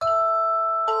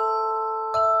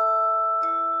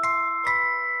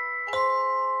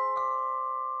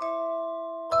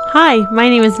Hi, my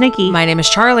name is Nikki. My name is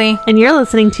Charlie. And you're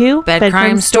listening to Bed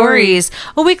Crime Stories,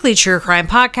 a weekly true crime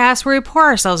podcast where we pour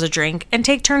ourselves a drink and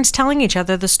take turns telling each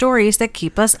other the stories that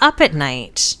keep us up at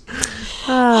night.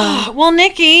 Well,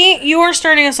 Nikki, you are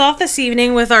starting us off this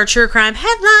evening with our true crime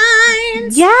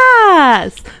headlines.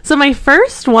 Yes. So my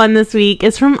first one this week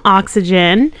is from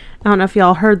Oxygen. I don't know if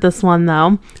y'all heard this one,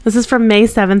 though. This is from May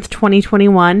 7th,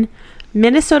 2021.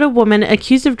 Minnesota woman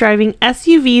accused of driving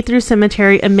SUV through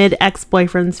cemetery amid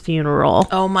ex-boyfriend's funeral.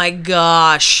 Oh my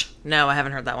gosh. No, I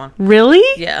haven't heard that one. Really?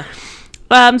 Yeah.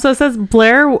 So it says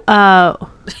Blair...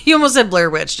 You almost said Blair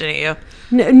Witch, didn't you?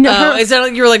 No, Is that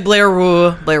like you were like Blair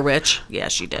Witch? Yeah,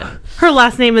 she did. her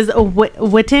last name is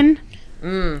Witten.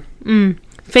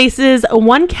 Faces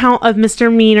one count of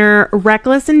misdemeanor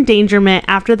reckless endangerment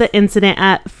after the incident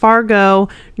at Fargo,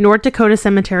 North Dakota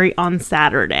Cemetery on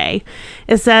Saturday.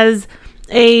 It says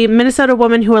a Minnesota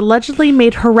woman who allegedly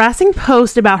made harassing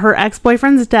posts about her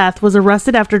ex-boyfriend's death was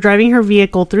arrested after driving her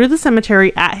vehicle through the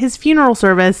cemetery at his funeral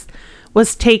service.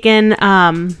 Was taken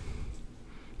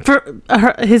for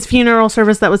his funeral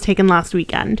service that was taken last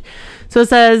weekend. So it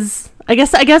says, I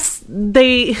guess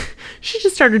she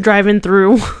just started driving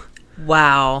through.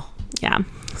 Wow. Yeah.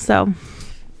 So,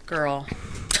 Girl. do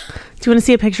you want to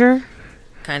see a picture?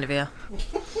 Kind of, yeah.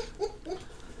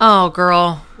 Oh,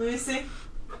 girl. Let me see.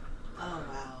 Oh,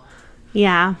 wow.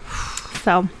 Yeah.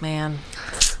 So, Man.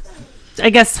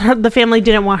 I guess the family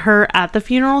didn't want her at the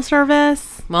funeral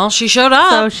service. Well, she showed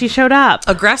up. So she showed up.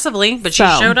 Aggressively, but she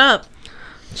So. showed up.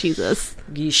 Jesus.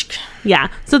 Yeesh. Yeah.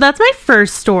 So that's my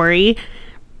first story.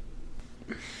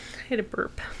 I had a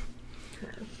burp.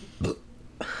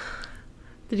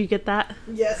 Did you get that?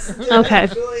 Yes. Okay.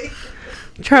 Actually.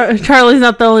 Charlie's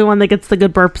not the only one that gets the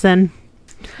good burps in.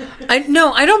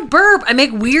 No, I don't burp. I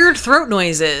make weird throat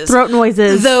noises. Throat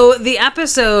noises. Though the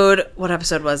episode, what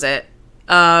episode was it?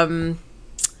 It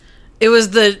was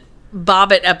the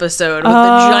Bobbit episode with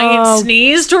the giant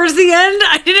sneeze towards the end.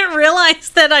 I didn't realize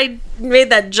that I made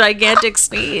that gigantic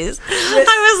sneeze.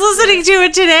 I was listening to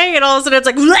it today and all of a sudden it's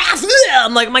like,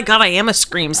 I'm like, oh my God, I am a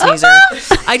scream sneezer.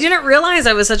 I didn't realize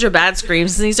I was such a bad scream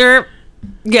sneezer.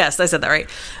 Yes, I said that right.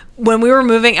 When we were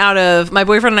moving out of, my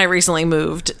boyfriend and I recently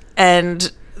moved,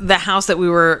 and the house that we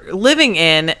were living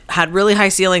in had really high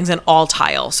ceilings and all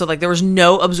tile. So like there was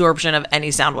no absorption of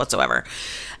any sound whatsoever.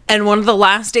 And one of the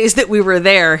last days that we were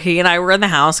there, he and I were in the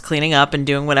house cleaning up and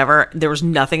doing whatever. There was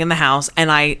nothing in the house,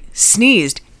 and I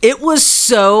sneezed. It was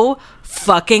so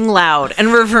fucking loud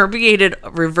and reverberated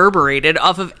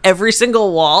off of every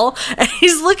single wall. And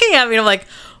he's looking at me, and I'm like,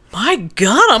 my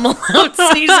God, I'm a loud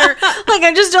sneezer. Like,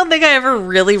 I just don't think I ever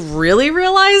really, really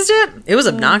realized it. It was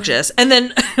obnoxious. And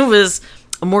then it was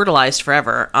immortalized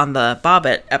forever on the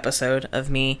Bobbit episode of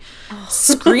me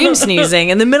scream sneezing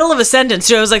in the middle of a sentence.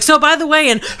 So I was like, so by the way,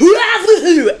 and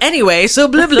anyway, so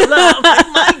blah, blah, blah.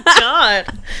 Oh my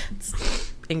God.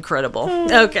 It's incredible.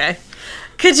 Okay.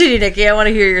 Continue, Nikki. I want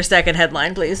to hear your second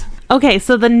headline, please. Okay,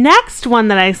 so the next one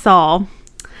that I saw,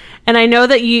 and I know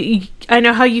that I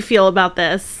know how you feel about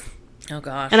this. Oh,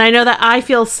 gosh. And I know that I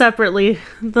feel separately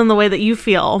than the way that you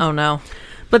feel. Oh, no.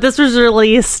 But this was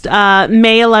released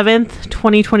May 11th,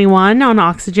 2021 on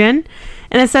Oxygen.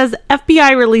 And it says,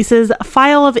 FBI releases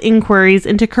file of inquiries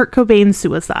into Kurt Cobain's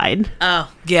suicide. Oh,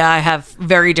 yeah. I have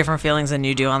very different feelings than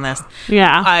you do on this.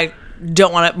 Yeah. I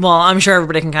don't want to, well, I'm sure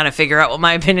everybody can kind of figure out what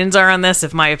my opinions are on this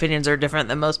if my opinions are different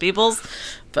than most people's.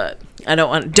 But I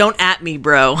don't at me,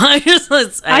 bro.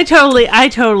 I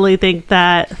totally think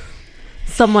that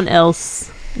someone else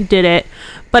did it.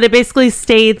 But it basically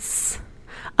states...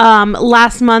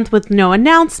 last month, with no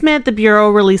announcement, the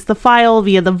Bureau released the file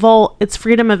via the Vault, its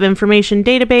Freedom of Information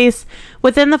database.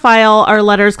 Within the file are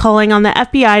letters calling on the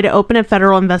FBI to open a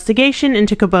federal investigation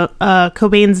into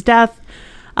Cobain's death,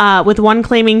 with one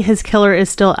claiming his killer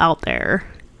is still out there.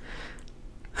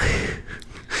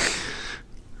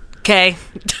 Okay.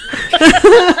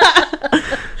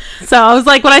 So I was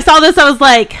like, when I saw this, I was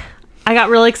like, I got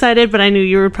really excited, but I knew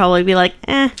you would probably be like,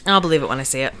 I'll believe it when I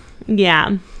see it.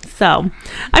 Yeah. So,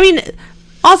 I mean,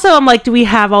 also, I'm like, do we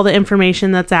have all the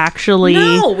information that's actually...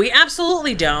 No, we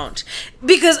absolutely don't.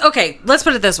 Because, okay, let's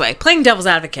put it this way. Playing devil's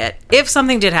advocate, if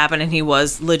something did happen and he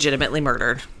was legitimately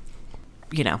murdered,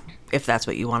 you know, if that's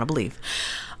what you want to believe,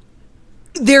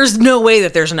 there's no way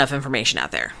that there's enough information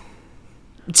out there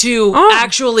to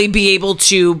actually be able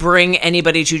to bring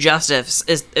anybody to justice.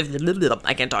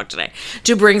 I can't talk today.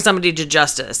 To bring somebody to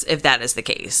justice, if that is the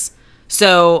case.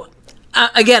 So...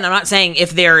 again, I'm not saying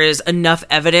if there is enough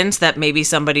evidence that maybe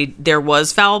there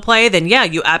was foul play, then yeah,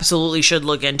 you absolutely should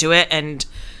look into it and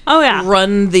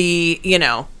run the,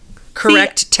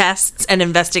 correct tests and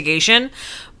investigation.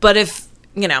 But if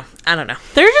you know, I don't know.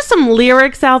 There's just some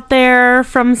lyrics out there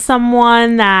from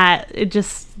someone that it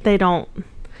just they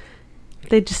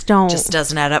just don't. Just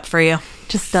doesn't add up for you.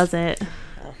 Just doesn't.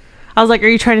 I was like, are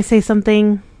you trying to say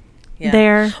something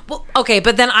there? Well, okay,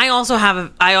 but then I also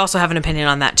have an opinion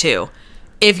on that too.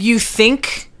 If you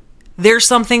think there's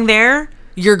something there,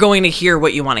 you're going to hear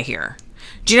what you want to hear.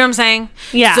 Do you know what I'm saying?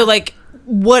 Yeah. So like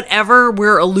whatever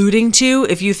we're alluding to,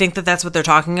 if you think that that's what they're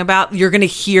talking about, you're going to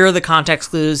hear the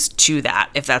context clues to that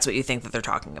if that's what you think that they're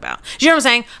talking about. Do you know what I'm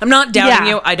saying? I'm not doubting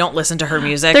you. I don't listen to her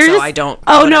music, so I don't.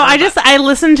 Oh, no, I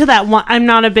listened to that one. I'm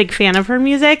not a big fan of her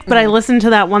music, but I listened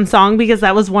to that one song because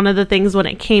that was one of the things when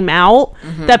it came out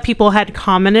that people had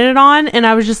commented on, and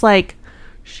I was just like,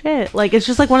 shit. Like, it's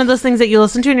just like one of those things that you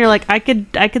listen to and you're like, I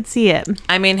could see it.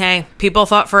 I mean, hey, people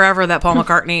thought forever that Paul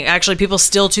McCartney, actually people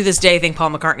still to this day think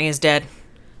Paul McCartney is dead.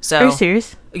 So, are you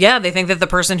serious? Yeah, they think that the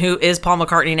person who is Paul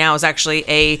McCartney now is actually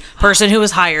a person who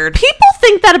was hired. People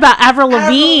think that about Avril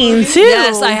Lavigne, too.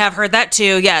 Yes, I have heard that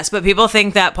too. Yes, but people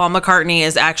think that Paul McCartney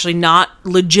is actually not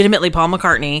legitimately Paul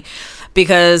McCartney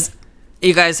because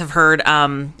you guys have heard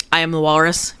I Am the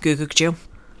Walrus, Goo Goo Goo.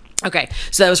 Okay,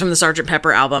 so that was from the Sgt.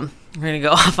 Pepper album. We're going to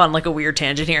go off on like a weird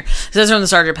tangent here. So that's from the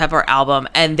Sgt. Pepper album,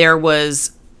 and there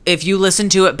was, if you listen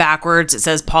to it backwards, it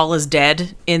says Paul is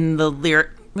dead in the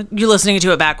lyric. You're listening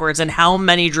to it backwards, and how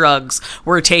many drugs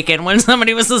were taken when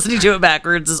somebody was listening to it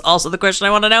backwards is also the question I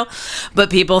want to know. But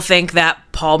people think that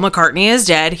Paul McCartney is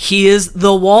dead. He is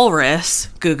the walrus,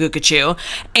 Goo Goo Gachoo,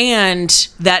 and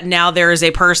that now there is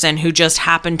a person who just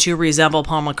happened to resemble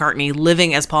Paul McCartney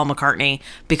living as Paul McCartney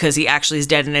because he actually is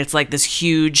dead, and it's like this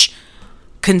huge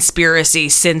conspiracy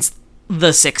since the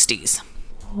 60s.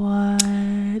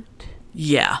 What?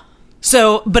 Yeah.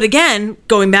 So, but again,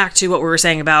 going back to what we were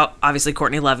saying about, obviously,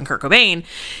 Courtney Love and Kurt Cobain,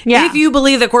 if you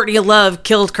believe that Courtney Love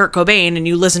killed Kurt Cobain and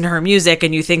you listen to her music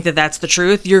and you think that that's the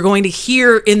truth, you're going to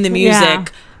hear in the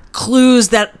music clues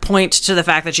that point to the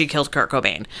fact that she killed Kurt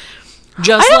Cobain.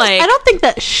 I don't think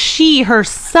that she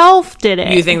herself did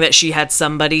it. You think that she had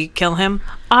somebody kill him?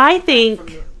 I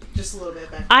think... Just a little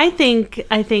bit back. I think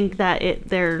that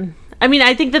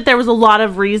I think that there was a lot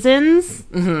of reasons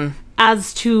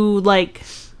as to, like...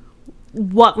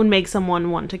 what would make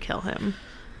someone want to kill him,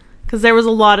 because there was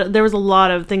a lot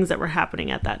of things that were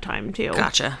happening at that time too.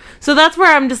 Gotcha. So that's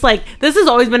where I'm just like, this has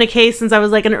always been a case since I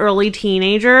was like an early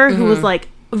teenager who was like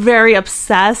very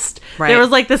obsessed. Right. There was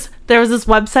this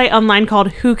website online called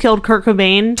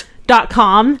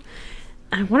whokilledkurtcobain.com.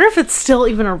 I wonder if it's still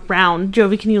even around.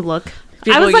 Jovi, can you look?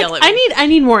 People I was yell like, at me. I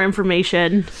need more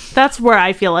information. That's where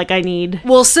I feel like I need.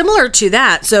 Well, similar to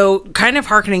that, so kind of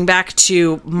hearkening back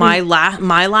to my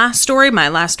last story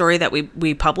that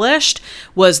we published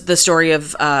was the story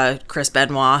of Chris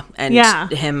Benoit and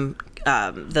him,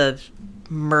 the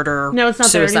murder. No, it's not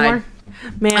suicide. there anymore.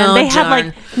 Man,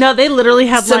 they literally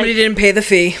had somebody didn't pay the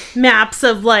fee. Maps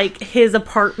of like his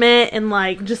apartment and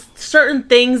like just certain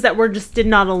things that did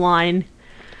not align.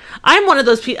 I'm one of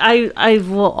those people. I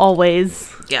will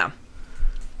always. Yeah.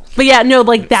 But yeah, no,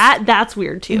 like that's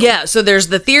weird too. Yeah, so there's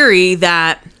the theory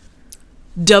that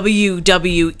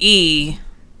WWE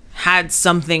had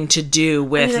something to do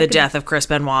with the death of Chris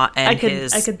Benoit and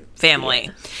his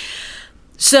family.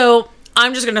 So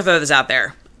I'm just going to throw this out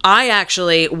there. I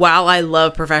actually, while I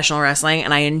love professional wrestling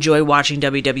and I enjoy watching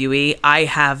WWE, I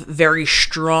have very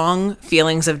strong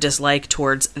feelings of dislike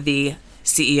towards the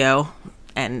CEO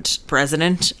and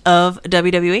president of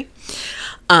WWE.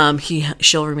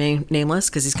 She'll remain nameless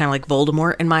because he's kind of like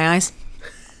Voldemort in my eyes.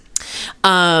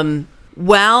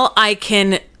 While I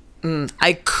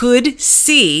could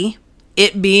see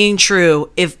it being true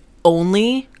if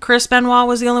only Chris Benoit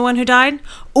was the only one who died,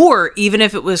 or even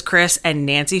if it was Chris and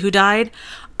Nancy who died,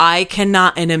 I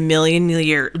cannot in a million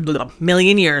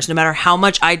years, no matter how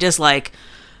much I dislike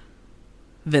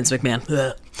Vince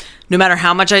McMahon, no matter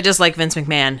how much I dislike Vince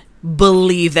McMahon,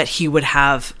 believe that he would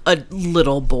have a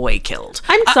little boy killed.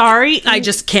 I'm sorry. I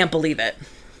just can't believe it.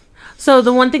 So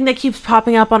the one thing that keeps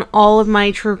popping up on all of my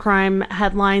true crime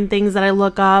headline things that I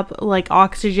look up, like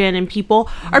Oxygen and people,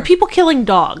 are people killing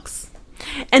dogs.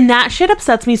 And that shit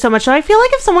upsets me so much. So I feel like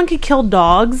if someone could kill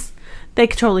dogs, they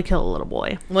could totally kill a little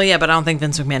boy. Well, yeah, but I don't think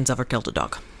Vince McMahon's ever killed a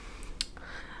dog.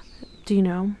 Do you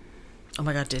know? Oh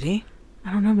my God, did he?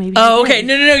 I don't know, maybe. Oh, okay.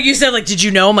 No. You said, like, did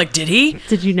you know? I'm like, did he?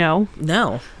 Did you know?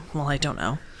 No. Well, I don't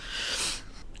know.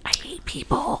 I hate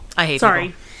people. Sorry.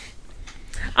 People.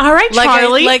 All right,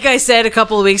 Charlie. Like I said a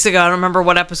couple of weeks ago, I don't remember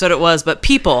what episode it was, but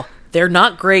people, they're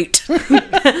not great.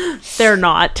 They're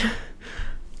not.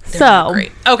 Not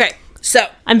great. Okay. So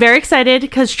I'm very excited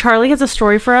because Charlie has a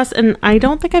story for us, and I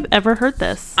don't think I've ever heard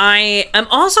this. I am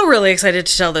also really excited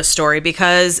to tell this story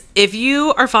because if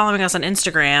you are following us on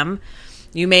Instagram,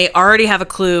 you may already have a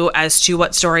clue as to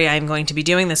what story I'm going to be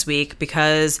doing this week,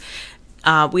 because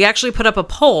we actually put up a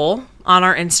poll on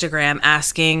our Instagram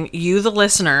asking you, the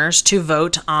listeners, to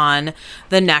vote on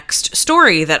the next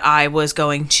story that I was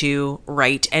going to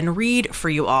write and read for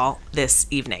you all this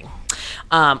evening.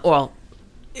 Well,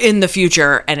 in the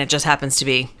future, and it just happens to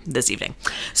be this evening.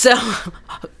 So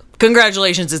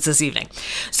congratulations, it's this evening.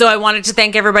 So I wanted to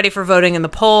thank everybody for voting in the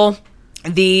poll.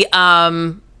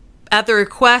 At the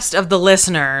request of the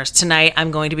listeners, tonight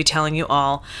I'm going to be telling you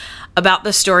all about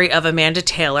the story of Amanda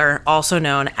Taylor, also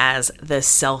known as the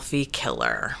Selfie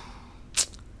Killer.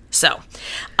 So,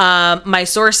 my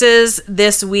sources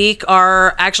this week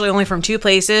are actually only from two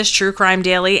places, True Crime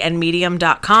Daily and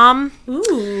Medium.com.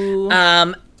 Ooh.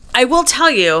 I will tell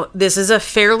you, this is a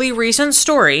fairly recent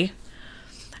story,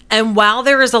 and while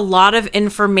there is a lot of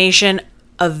information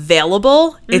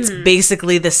available, it's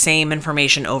basically the same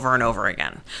information over and over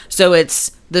again. So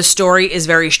the story is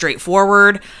very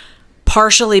straightforward,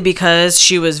 partially because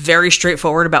she was very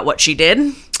straightforward about what she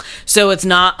did. So it's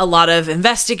not a lot of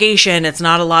investigation, it's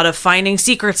not a lot of finding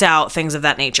secrets out, things of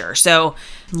that nature. So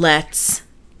let's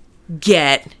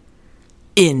get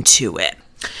into it.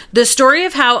 The story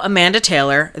of how Amanda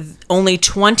Taylor, only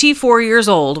 24 years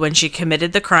old when she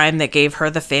committed the crime that gave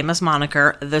her the famous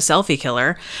moniker, the Selfie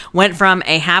Killer, went from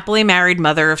a happily married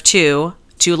mother of two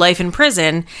to life in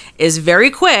prison, is very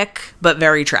quick, but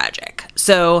very tragic.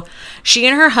 So she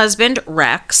and her husband,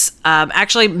 Rex,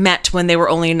 actually met when they were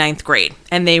only in 9th grade,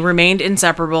 and they remained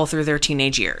inseparable through their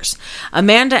teenage years.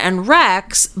 Amanda and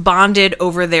Rex bonded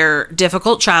over their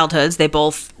difficult childhoods. They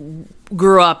both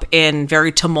grew up in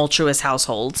very tumultuous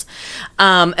households.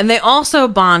 And they also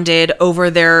bonded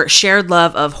over their shared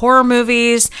love of horror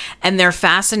movies and their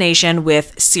fascination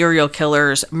with serial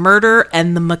killers, murder,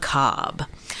 and the macabre.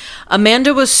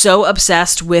 Amanda was so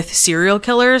obsessed with serial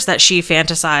killers that she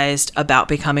fantasized about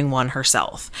becoming one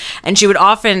herself. And she would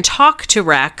often talk to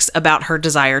Rex about her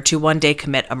desire to one day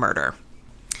commit a murder.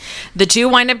 The two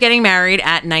wind up getting married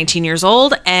at 19 years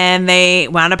old, and they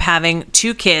wound up having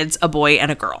 2 kids, a boy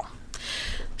and a girl.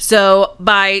 So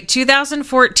by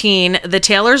 2014, the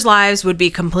Taylors' lives would be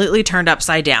completely turned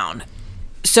upside down.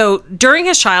 So during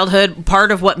his childhood,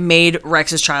 part of what made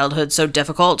Rex's childhood so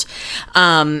difficult,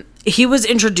 he was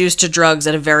introduced to drugs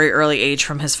at a very early age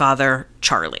from his father,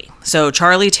 Charlie. So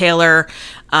Charlie Taylor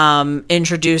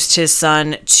introduced his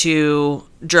son to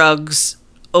drugs,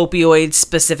 opioids,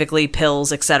 specifically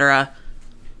pills, etc.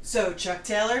 So, Chuck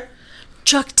Taylor?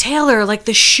 Chuck Taylor, like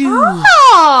the shoe.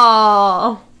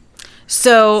 Oh.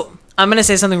 So I'm going to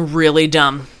say something really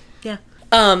dumb. Yeah.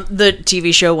 The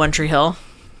TV show One Tree Hill.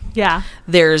 Yeah.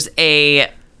 There's a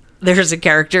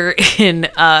character in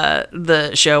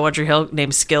the show One Tree Hill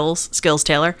named Skills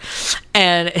Taylor,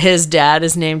 and his dad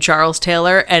is named Charles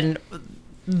Taylor, and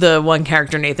the one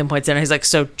character Nathan points out, he's like,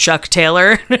 so Chuck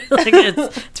Taylor. Like,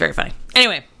 it's very funny.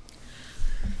 Anyway,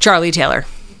 Charlie Taylor,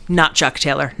 not Chuck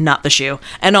Taylor, not the shoe,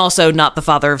 and also not the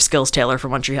father of Skills Taylor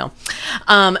from One Tree Hill.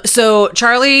 So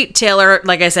Charlie Taylor,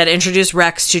 like I said, introduced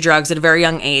Rex to drugs at a very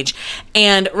young age,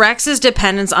 and Rex's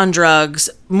dependence on drugs,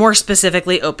 more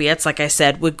specifically opiates, like I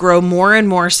said, would grow more and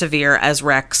more severe as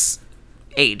Rex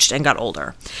aged and got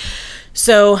older.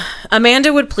 So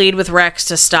Amanda would plead with Rex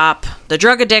to stop the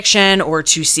drug addiction or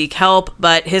to seek help,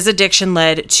 but his addiction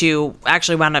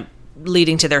wound up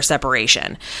leading to their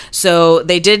separation. So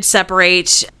they did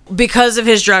separate. Because of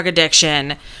his drug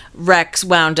addiction, Rex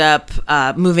wound up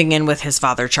moving in with his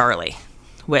father, Charlie,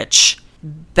 which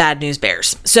bad news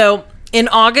bears. So in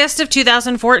August of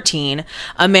 2014,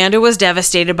 Amanda was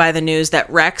devastated by the news that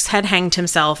Rex had hanged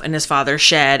himself in his father's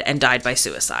shed and died by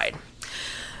suicide.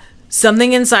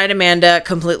 Something inside Amanda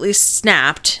completely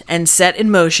snapped and set in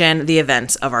motion the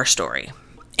events of our story.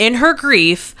 In her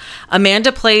grief,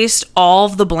 Amanda placed all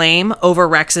of the blame over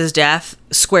Rex's death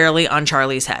squarely on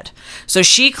Charlie's head. So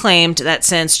she claimed that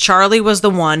since Charlie was the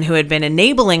one who had been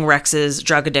enabling Rex's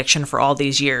drug addiction for all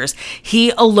these years,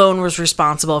 he alone was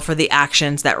responsible for the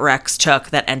actions that Rex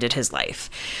took that ended his life.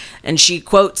 And she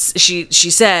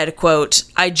said, quote,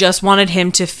 "I just wanted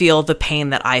him to feel the pain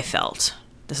that I felt."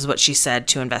 This is what she said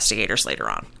to investigators later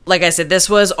on. Like I said, this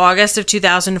was August of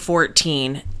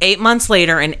 2014. 8 months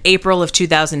later, in April of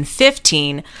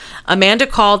 2015, Amanda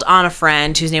called on a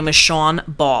friend whose name was Sean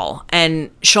Ball.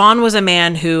 And Sean was a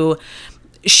man who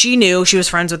she knew. She was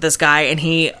friends with this guy, and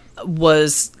he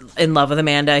was in love with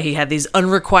Amanda. He had these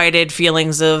unrequited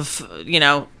feelings of,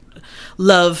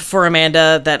 love for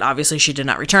Amanda that obviously she did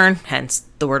not return, hence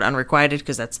the word unrequited,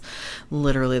 because that's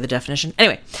literally the definition.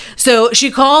 Anyway, so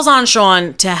she calls on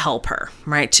Sean to help her,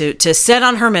 right? To set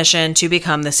on her mission to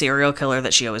become the serial killer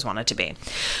that she always wanted to be.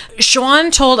 Sean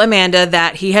told Amanda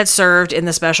that he had served in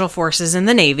the special forces in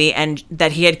the Navy and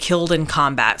that he had killed in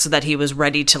combat, so that he was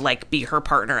ready to like be her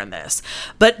partner in this.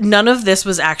 But none of this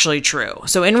was actually true.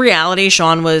 So in reality,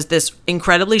 Sean was this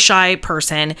incredibly shy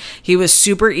person. He was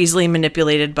super easily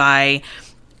manipulated by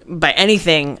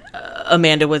anything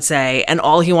Amanda would say, and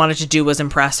all he wanted to do was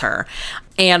impress her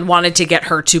and wanted to get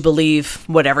her to believe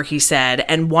whatever he said,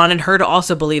 and wanted her to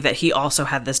also believe that he also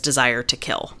had this desire to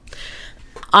kill.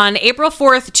 On April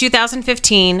 4th,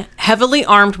 2015, heavily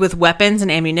armed with weapons and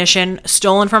ammunition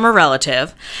stolen from a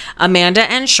relative, Amanda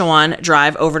and Sean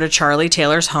drive over to Charlie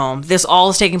Taylor's home. This all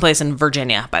is taking place in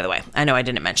Virginia, by the way. I know I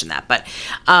didn't mention that, but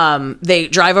they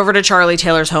drive over to Charlie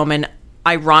Taylor's home in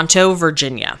Ironto,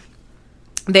 Virginia.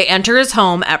 They enter his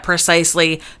home at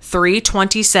precisely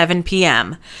 3:27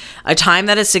 p.m., a time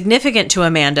that is significant to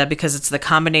Amanda because it's the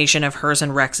combination of hers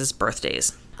and Rex's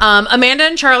birthdays. Amanda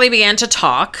and Charlie began to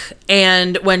talk,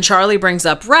 and when Charlie brings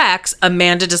up Rex,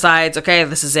 Amanda decides, okay,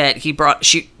 this is it. He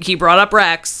brought up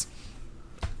Rex.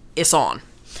 It's on.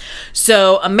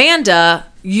 So Amanda,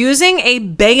 using a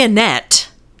bayonet,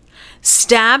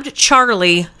 stabbed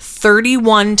Charlie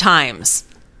 31 times.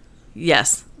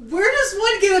 Yes. Where does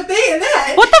one get a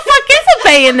bayonet? What the fuck is a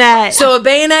bayonet? So a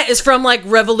bayonet is from like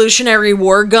Revolutionary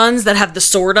War guns that have the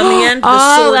sword on the end. The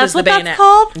Oh, sword that's is the what bayonet. that's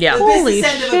called? Yeah. The Holy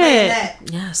business end of a shit. bayonet.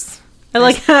 Yes. I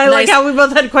like how we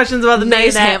both had questions about the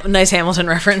bayonet. Nice Hamilton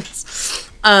reference.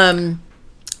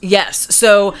 Yes.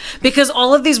 So because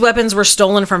all of these weapons were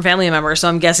stolen from family members, so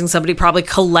I'm guessing somebody probably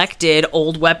collected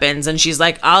old weapons, and she's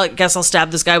like, I guess I'll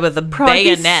stab this guy with a Bro, I'd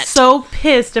be bayonet. so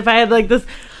pissed if I had like this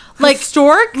Like-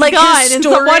 historic like gun and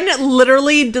historic- someone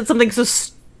literally did something so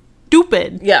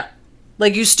stupid. Yeah.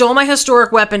 Like, you stole my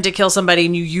historic weapon to kill somebody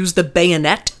and you used the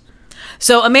bayonet.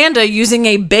 So Amanda, using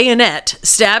a bayonet,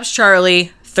 stabs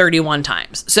Charlie 31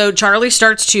 times. So Charlie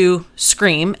starts to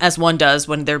scream, as one does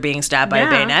when they're being stabbed by a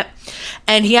bayonet.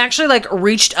 And he actually like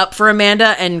reached up for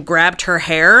Amanda and grabbed her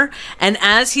hair. And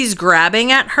as he's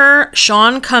grabbing at her,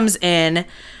 Sean comes in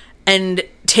and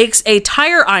takes a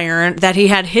tire iron that he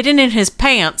had hidden in his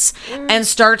pants and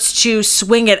starts to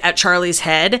swing it at Charlie's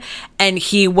head. And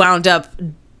he wound up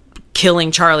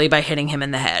killing Charlie by hitting him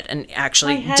in the head, and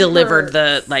actually My head delivered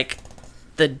hurts.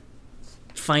 the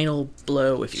final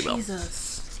blow, if you will.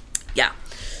 Jesus. Yeah.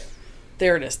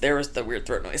 There it is. There was the weird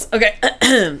throat noise. Okay.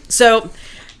 So,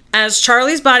 as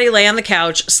Charlie's body lay on the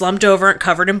couch, slumped over and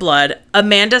covered in blood,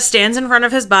 Amanda stands in front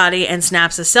of his body and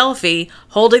snaps a selfie,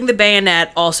 holding the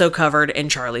bayonet also covered in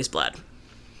Charlie's blood.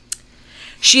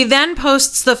 She then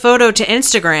posts the photo to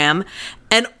Instagram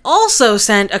and also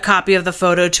sent a copy of the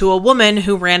photo to a woman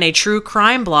who ran a true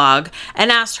crime blog and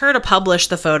asked her to publish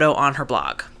the photo on her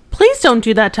blog. Please don't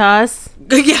do that to us.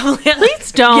 Yeah,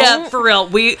 Please don't. Yeah, for real.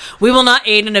 We will not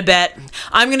aid and abet.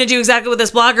 I'm going to do exactly what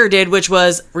this blogger did, which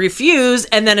was refuse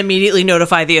and then immediately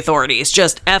notify the authorities.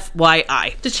 Just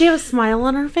FYI. Did she have a smile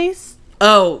on her face?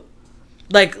 Oh,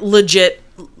 like legit,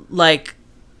 like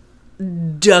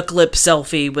duck lip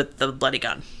selfie with the bloody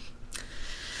gun.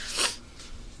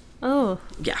 Oh.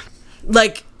 Yeah.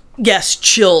 Like, yes,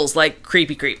 chills, like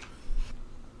creepy creep.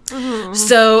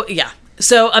 So, yeah.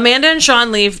 So Amanda and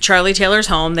Sean leave Charlie Taylor's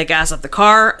home. They gas up the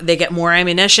car, they get more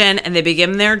ammunition, and they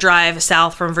begin their drive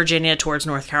south from Virginia towards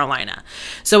North Carolina.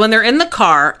 So when they're in the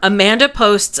car, Amanda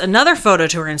posts another photo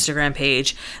to her Instagram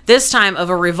page, this time of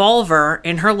a revolver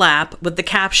in her lap with the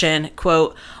caption,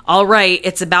 quote, "All right,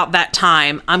 it's about that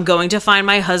time. I'm going to find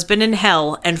my husband in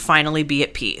hell and finally be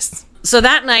at peace." So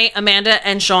that night, Amanda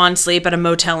and Sean sleep at a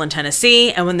motel in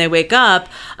Tennessee, and when they wake up,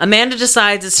 Amanda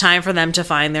decides it's time for them to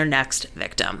find their next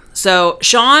victim. So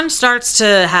Sean starts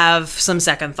to have some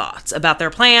second thoughts about their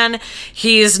plan.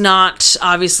 He's not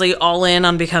obviously all in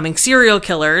on becoming serial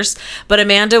killers, but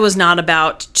Amanda was not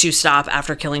about to stop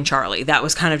after killing Charlie. That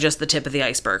was kind of just the tip of the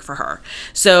iceberg for her.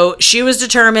 So she was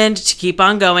determined to keep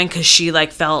on going because she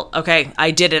like felt, okay, I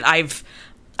did it. I've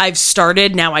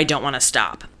started. Now I don't want to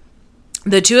stop.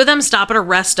 The two of them stop at a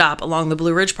rest stop along the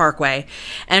Blue Ridge Parkway,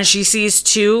 and she sees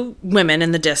two women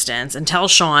in the distance and tells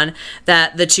Sean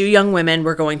that the two young women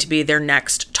were going to be their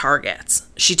next targets.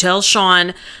 She tells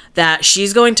Sean that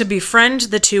she's going to befriend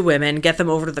the two women, get them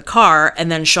over to the car,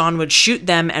 and then Sean would shoot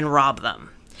them and rob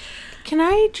them. Can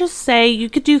I just say, you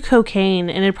could do cocaine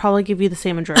and it'd probably give you the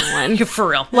same adrenaline. For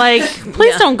real. Like,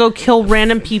 please don't go kill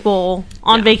random people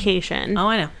on vacation. Oh,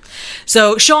 I know.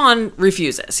 So Sean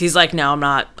refuses. He's like, no, I'm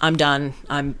not. I'm done.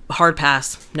 I'm hard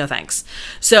pass. No thanks.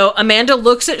 So Amanda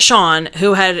looks at Sean,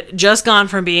 who had just gone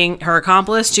from being her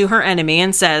accomplice to her enemy,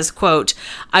 and says, quote,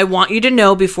 I want you to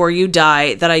know before you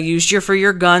die that I used you for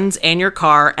your guns and your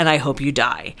car, and I hope you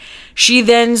die. She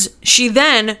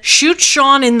then shoots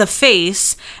Sean in the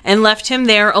face and left him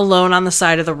there alone on the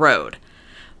side of the road.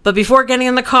 But before getting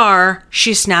in the car,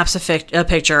 she snaps a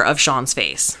picture of Sean's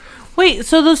face. Wait,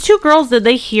 so those two girls, did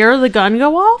they hear the gun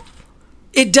go off?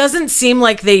 It doesn't seem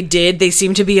like they did. They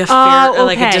seem to be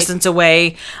like a distance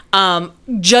away.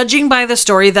 Judging by the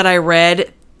story that I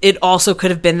read, it also could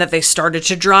have been that they started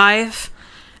to drive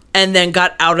and then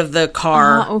got out of the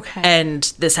car and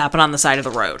this happened on the side of the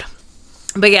road.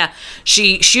 But yeah,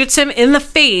 she shoots him in the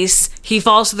face. He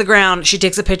falls to the ground. She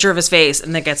takes a picture of his face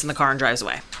and then gets in the car and drives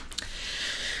away.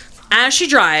 As she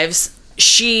drives,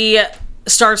 she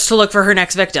starts to look for her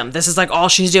next victim. This is like all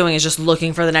she's doing is just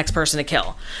looking for the next person to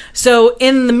kill. So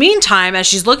in the meantime, as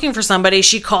she's looking for somebody,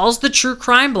 she calls the true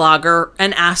crime blogger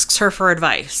and asks her for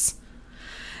advice.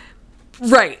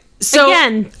 Right. So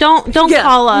again, don't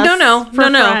call us. No.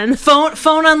 Friends.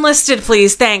 Phone unlisted,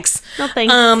 please. Thanks. No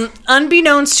thanks.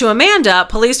 Unbeknownst to Amanda,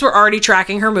 police were already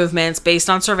tracking her movements based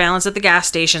on surveillance at the gas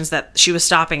stations that she was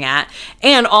stopping at,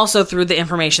 and also through the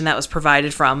information that was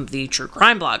provided from the true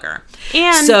crime blogger.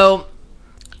 And so,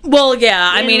 well, yeah.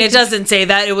 I mean, it doesn't say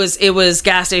that it was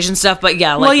gas station stuff, but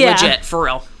yeah, legit for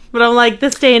real. But I'm like,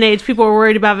 this day and age, people are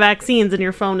worried about vaccines, and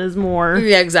your phone is more.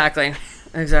 Yeah, exactly.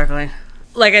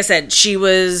 Like I said, she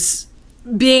was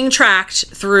being tracked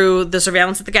through the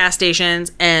surveillance at the gas stations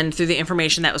and through the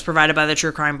information that was provided by the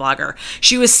true crime blogger.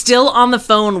 She was still on the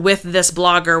phone with this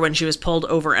blogger when she was pulled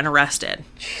over and arrested.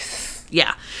 Jesus.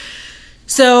 Yeah.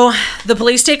 So the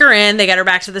police take her in, they get her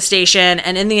back to the station,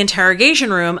 and in the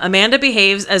interrogation room, Amanda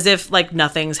behaves as if like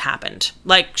nothing's happened.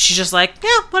 Like she's just like,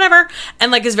 yeah, whatever, and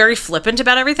like is very flippant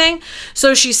about everything.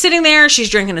 So she's sitting there, she's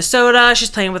drinking a soda, she's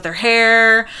playing with her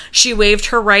hair. She waived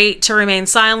her right to remain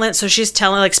silent, so she's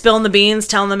spilling the beans,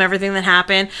 telling them everything that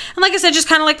happened. And like I said, just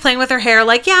kind of like playing with her hair,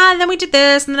 like, yeah, and then we did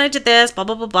this, and then I did this, blah,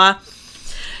 blah, blah, blah.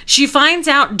 She finds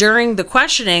out during the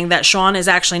questioning that Sean is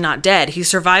actually not dead. He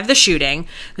survived the shooting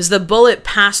because the bullet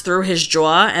passed through his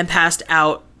jaw and passed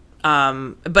out.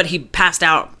 But he passed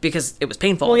out because it was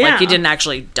painful. Well, yeah. Like he didn't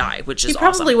actually die, which is awesome. He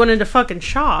probably awesome. went into fucking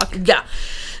shock. Yeah.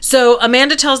 So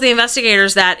Amanda tells the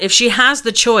investigators that if she has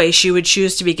the choice, she would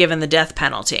choose to be given the death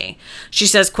penalty. She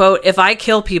says, quote, if I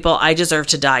kill people, I deserve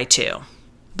to die too.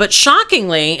 But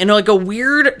shockingly, in like a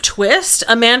weird twist,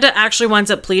 Amanda actually winds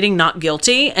up pleading not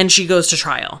guilty and she goes to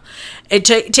trial. It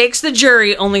takes the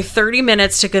jury only 30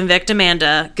 minutes to convict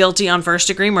Amanda guilty on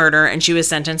first-degree murder, and she was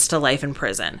sentenced to life in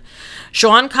prison.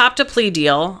 Sean copped a plea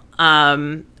deal,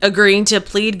 agreeing to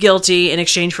plead guilty in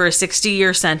exchange for a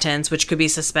 60-year sentence, which could be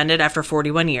suspended after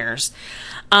 41 years.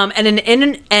 And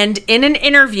in an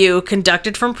interview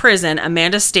conducted from prison,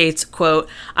 Amanda states, quote,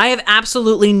 I have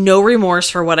absolutely no remorse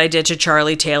for what I did to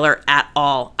Charlie Taylor at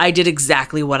all. I did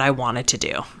exactly what I wanted to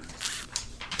do.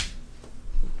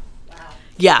 Wow.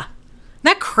 Yeah.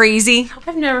 Isn't that crazy?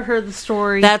 I've never heard the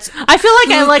story. I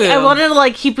feel like I wanted to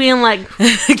like keep being like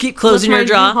keep closing your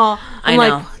jaw. I'm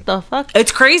like, what the fuck?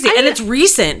 It's crazy. And it's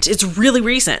recent. It's really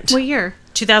recent. What year?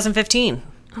 2015.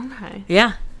 Okay.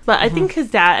 Yeah. But I think his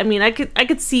dad, I mean, I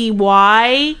could see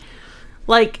why,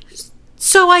 like...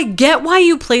 So I get why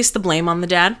you place the blame on the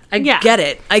dad. I get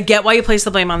it. I get why you place the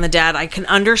blame on the dad. I can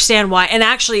understand why. And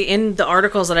actually, in the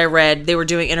articles that I read, they were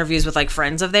doing interviews with, like,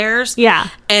 friends of theirs. Yeah.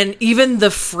 And even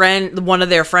one of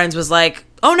their friends was like,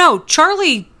 oh, no,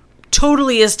 Charlie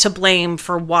totally is to blame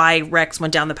for why Rex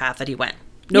went down the path that he went.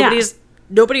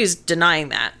 Nobody's denying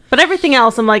that. But everything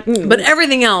else, I'm like... But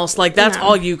everything else, like, that's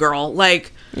all you, girl.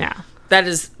 Like... Yeah. That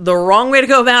is the wrong way to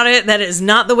go about it. That is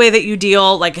not the way that you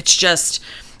deal. Like, it's just...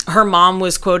 Her mom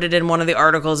was quoted in one of the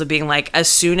articles of being like, as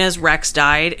soon as Rex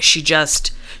died, she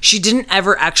didn't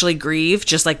ever actually grieve.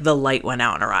 Just like the light went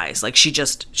out in her eyes. Like she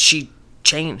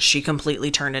changed. She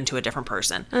completely turned into a different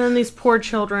person. And then these poor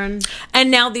children. And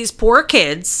now these poor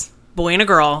kids, boy and a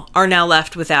girl, are now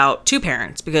left without two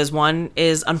parents because one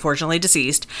is unfortunately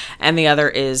deceased and the other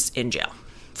is in jail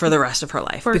for the rest of her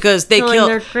life because they killing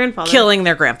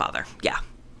their grandfather. Yeah.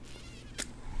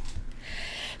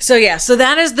 So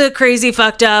that is the crazy,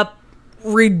 fucked up,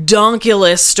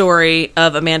 redonkulous story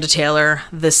of Amanda Taylor,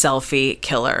 the selfie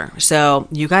killer. So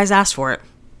you guys asked for it.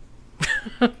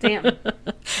 Damn.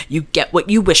 You get what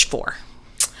you wish for.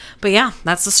 But yeah,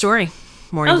 that's the story.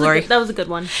 Morning Glory. That was a good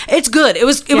one. It's good. It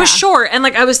was short, and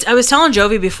like I was telling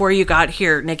Jovi before you got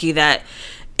here, Nikki, that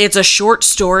it's a short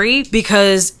story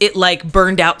because it like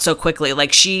burned out so quickly.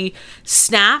 Like she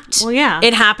snapped. Well, yeah.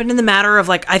 It happened in the matter of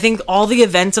like, I think all the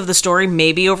events of the story,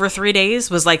 maybe over 3 days,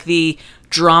 was like the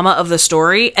drama of the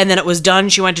story. And then it was done.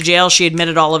 She went to jail. She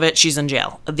admitted all of it. She's in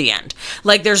jail at the end.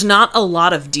 Like there's not a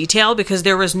lot of detail because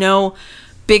there was no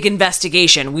big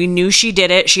investigation. We knew she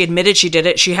did it. She admitted she did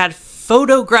it. She had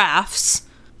photographs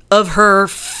of her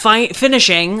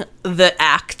finishing the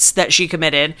acts that she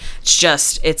committed.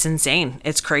 It's insane.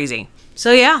 It's crazy.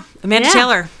 So yeah, Amanda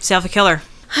Taylor, self-a-killer.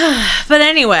 But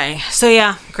anyway, so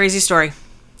yeah, crazy story.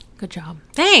 Good job.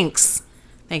 Thanks.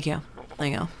 Thank you.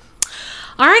 All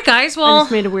right, guys. I Well,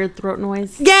 just made a weird throat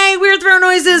noise. yay! Weird throat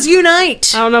noises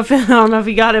unite. I don't know if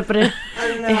you got it, but it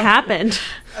happened.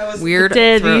 Weird. It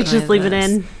did. throat You just leave it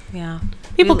noises. in. Yeah.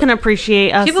 People can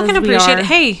appreciate us. People can as we appreciate are. it.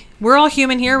 Hey, we're all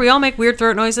human here. We all make weird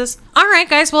throat noises. All right,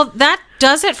 guys. Well, that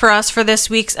does it for us for this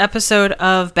week's episode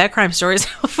of Bed Crime Stories.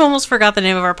 I've almost forgot the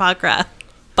name of our podcast.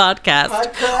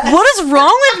 What is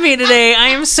wrong with me today? I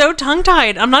am so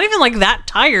tongue-tied. I'm not even like that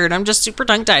tired. I'm just super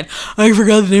tongue-tied. I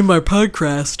forgot the name of my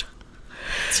podcast.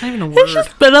 It's not even a word. It's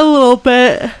just been a little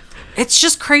bit. It's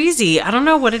just crazy. I don't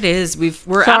know what it is.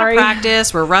 We're out Sorry. of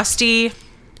practice. We're rusty.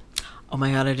 Oh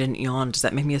my God, I didn't yawn. Does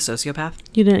that make me a sociopath?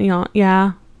 You didn't yawn.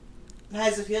 Yeah. How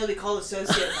does it feel to be called a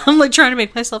sociopath? I'm like trying to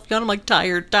make myself yawn. I'm like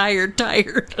tired.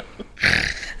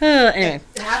 Anyway.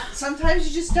 Sometimes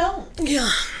you just don't. Yeah.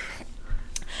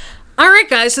 All right,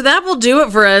 guys. So that will do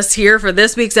it for us here for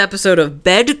this week's episode of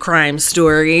Bed Crime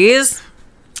Stories.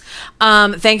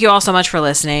 Thank you all so much for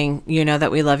listening. You know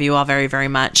that we love you all very, very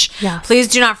much. Yes. Please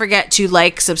do not forget to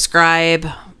like, subscribe,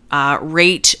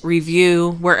 rate,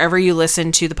 review wherever you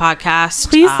listen to the podcast.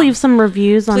 Please leave some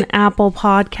reviews on Apple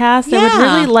Podcasts. I would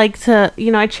really like to,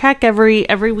 I check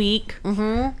every week.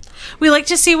 We like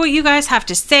to see what you guys have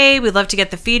to say. We love to get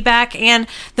the feedback. And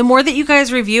the more that you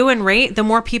guys review and rate, the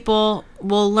more people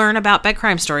will learn about bed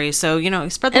crime stories. So,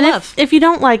 spread the And love. if you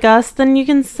don't like us, then you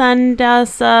can send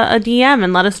us a DM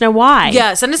and let us know why.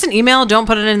 Yeah, send us an email. Don't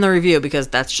put it in the review because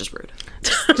that's just rude.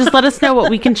 Just let us know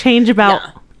what we can change about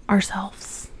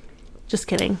ourselves. Just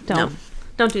kidding. Don't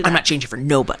do that. I'm not changing for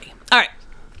nobody. All right.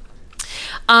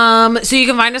 So you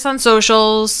can find us on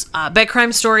socials, Bed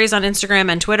Crime Stories on Instagram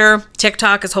and Twitter.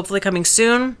 TikTok is hopefully coming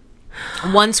soon.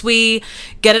 Once we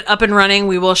get it up and running,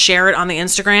 we will share it on the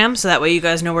Instagram, so that way you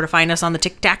guys know where to find us on the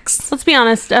TikToks. Let's be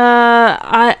honest.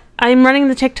 I'm running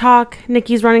the TikTok.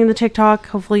 Nikki's running the TikTok.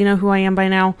 Hopefully you know who I am by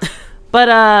now. But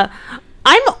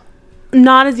I'm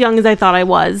not as young as I thought I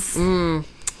was.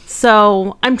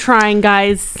 So I'm trying,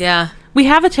 guys. Yeah. We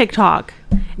have a TikTok.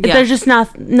 Yeah. There's just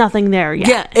nothing there yet.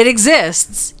 Yeah, it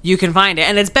exists. You can find it.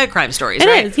 And it's Bed Crime Stories, It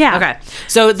right? is, yeah. Okay.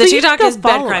 So the So you TikTok can go is Bed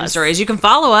follow Crime us. Stories. You can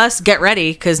follow us. Get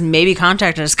ready, because maybe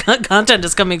content is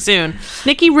coming soon.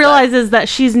 Nikki realizes that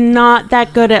she's not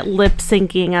that good at lip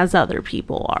syncing as other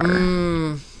people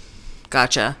are.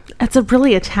 Gotcha. It's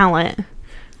really a talent.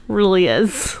 Really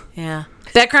is. Yeah.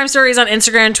 Bed Crime Stories on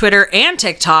Instagram, Twitter, and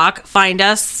TikTok. Find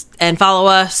us and follow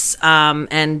us,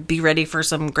 and be ready for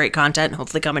some great content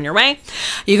hopefully coming your way.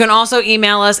 You can also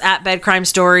email us at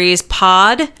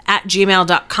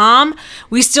bedcrimestoriespod@gmail.com.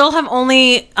 We still have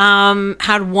only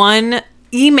had one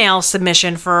email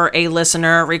submission for a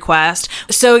listener request.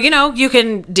 So, you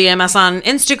can DM us on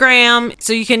Instagram.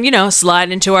 So you can,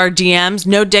 slide into our DMs.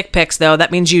 No dick pics, though.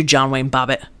 That means you, John Wayne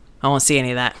Bobbitt. I won't see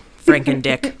any of that. Franken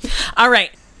dick. All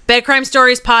right.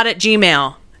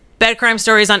 bedcrimestoriespod@gmail. Bed Crime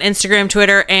Stories on Instagram,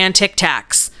 Twitter, and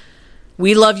TikToks.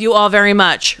 We love you all very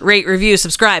much. Rate, review,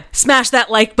 subscribe. Smash that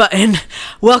like button.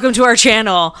 Welcome to our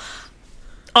channel.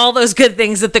 All those good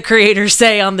things that the creators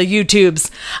say on the YouTubes.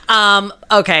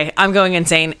 Okay, I'm going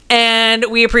insane. And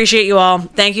we appreciate you all.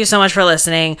 Thank you so much for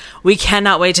listening. We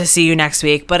cannot wait to see you next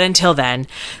week. But until then,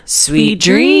 sweet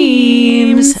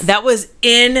dreams. That was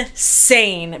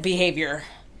insane behavior.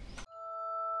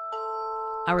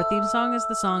 Our theme song is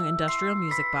the song Industrial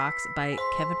Music Box by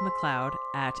Kevin MacLeod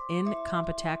at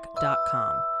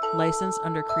incompetech.com. Licensed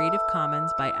under Creative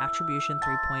Commons by Attribution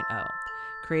 3.0.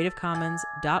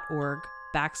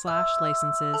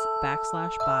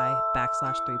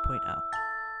 creativecommons.org/licenses/by/3.0.